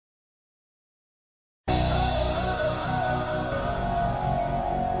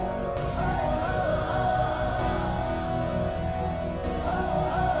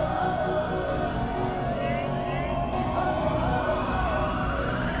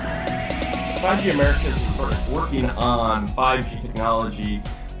5G America has been working on 5G technology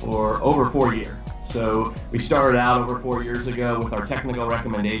for over 4 years. So we started out over 4 years ago with our technical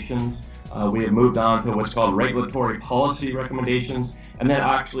recommendations. We have moved on to what's called regulatory policy recommendations, and then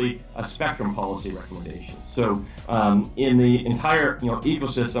actually a spectrum policy recommendation. So in the entire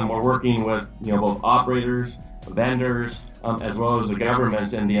ecosystem, we're working with both operators, vendors, as well as the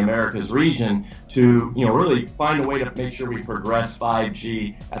governments in the Americas region to really find a way to make sure we progress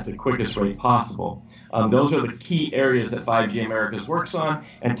 5G at the quickest rate possible. Those are the key areas that 5G Americas works on,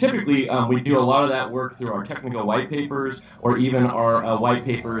 and typically we do a lot of that work through our technical white papers or even our white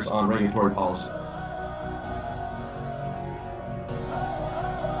papers on regulatory policy.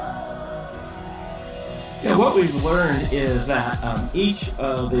 What we've learned is that each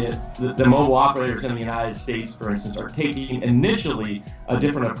of the mobile operators in the United States, for instance, are taking initially a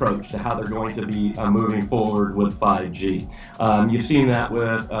different approach to how they're going to be moving forward with 5G. You've seen that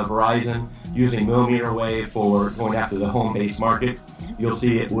with Verizon using millimeter wave for going after the home-based market. You'll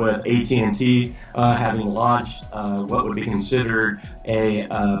see it with AT&T having launched what would be considered a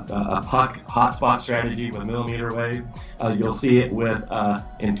puck hotspot strategy with millimeter wave. You'll see it with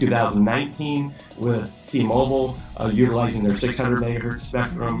in 2019 with T-Mobile utilizing their 600 megahertz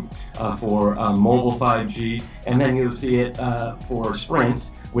spectrum for mobile 5G, and then you'll see it for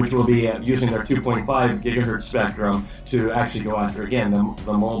Sprint, which will be using their 2.5 gigahertz spectrum to actually go after, again,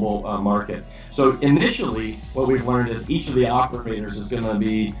 the mobile market. So initially, what we've learned is each of the operators is going to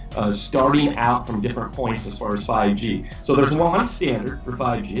be starting out from different points as far as 5G. So there's one standard for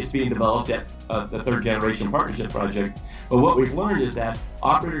 5G. It's being developed at the third generation partnership project. But what we've learned is that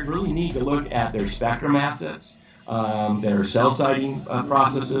operators really need to look at their spectrum assets, their cell siting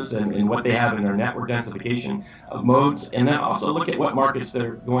processes and what they have in their network densification modes, and then also look at what markets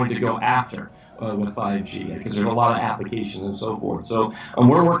they're going to go after with 5G, because there's a lot of applications and so forth. So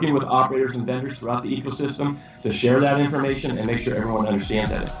we're working with operators and vendors throughout the ecosystem to share that information and make sure everyone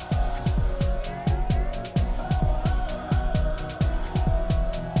understands that.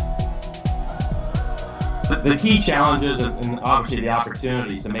 The key challenges and obviously the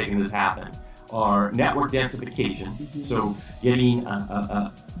opportunities to making this happen are network densification, so getting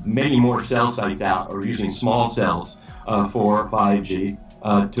many more cell sites out or using small cells for 5G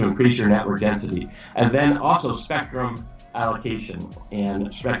to increase your network density, and then also spectrum allocation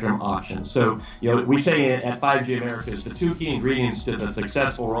and spectrum auctions. So we say at 5G Americas, the two key ingredients to the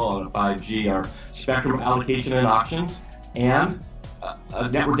successful rollout of 5G are spectrum allocation and auctions and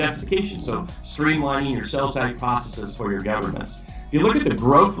network densification, so streamlining your cell site processes for your governments. If you look at the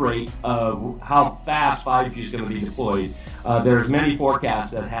growth rate of how fast 5G is going to be deployed, there's many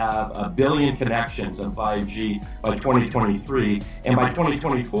forecasts that have 1 billion connections of 5G by 2023, and by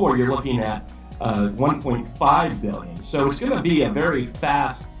 2024 you're looking at 1.5 billion. So it's going to be a very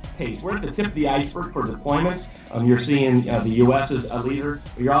fast pace. We're at the tip of the iceberg for deployments. You're seeing the U.S. as a leader,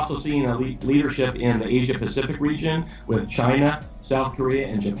 but you're also seeing a leadership in the Asia-Pacific region with China, South Korea,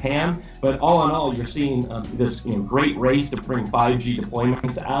 and Japan. But all in all, you're seeing this great race to bring 5G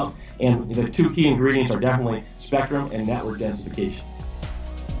deployments out, and the two key ingredients are definitely spectrum and network densification.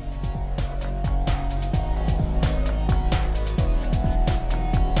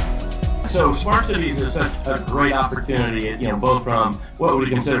 So smart cities is such a great opportunity, both from what we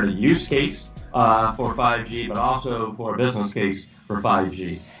consider a use case for 5G, but also for a business case for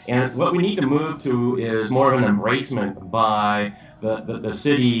 5G. And what we need to move to is more of an embracement by the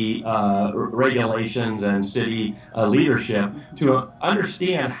city regulations and city leadership to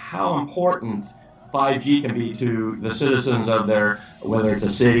understand how important 5G can be to the citizens of whether it's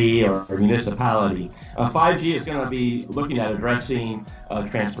a city or a municipality. 5G is going to be looking at addressing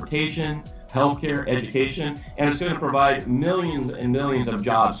transportation, healthcare, education, and it's going to provide millions and millions of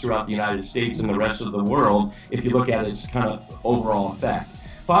jobs throughout the United States and the rest of the world if you look at its kind of overall effect.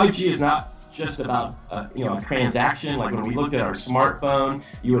 5G is not just about a transaction. Like when we looked at our smartphone,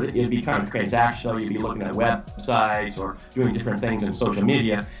 it'd be kind of transactional. You'd be looking at websites or doing different things in social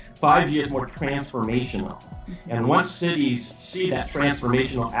media. 5G is more transformational. And once cities see that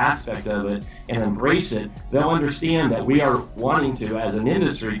transformational aspect of it and embrace it, they'll understand that we are wanting to, as an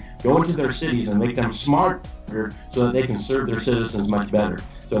industry, go into their cities and make them smarter so that they can serve their citizens much better.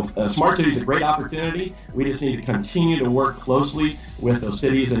 So smart cities is a great opportunity. We just need to continue to work closely with those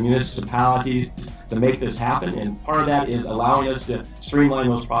cities and municipalities to make this happen. And part of that is allowing us to streamline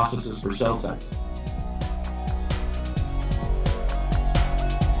those processes for cell sites.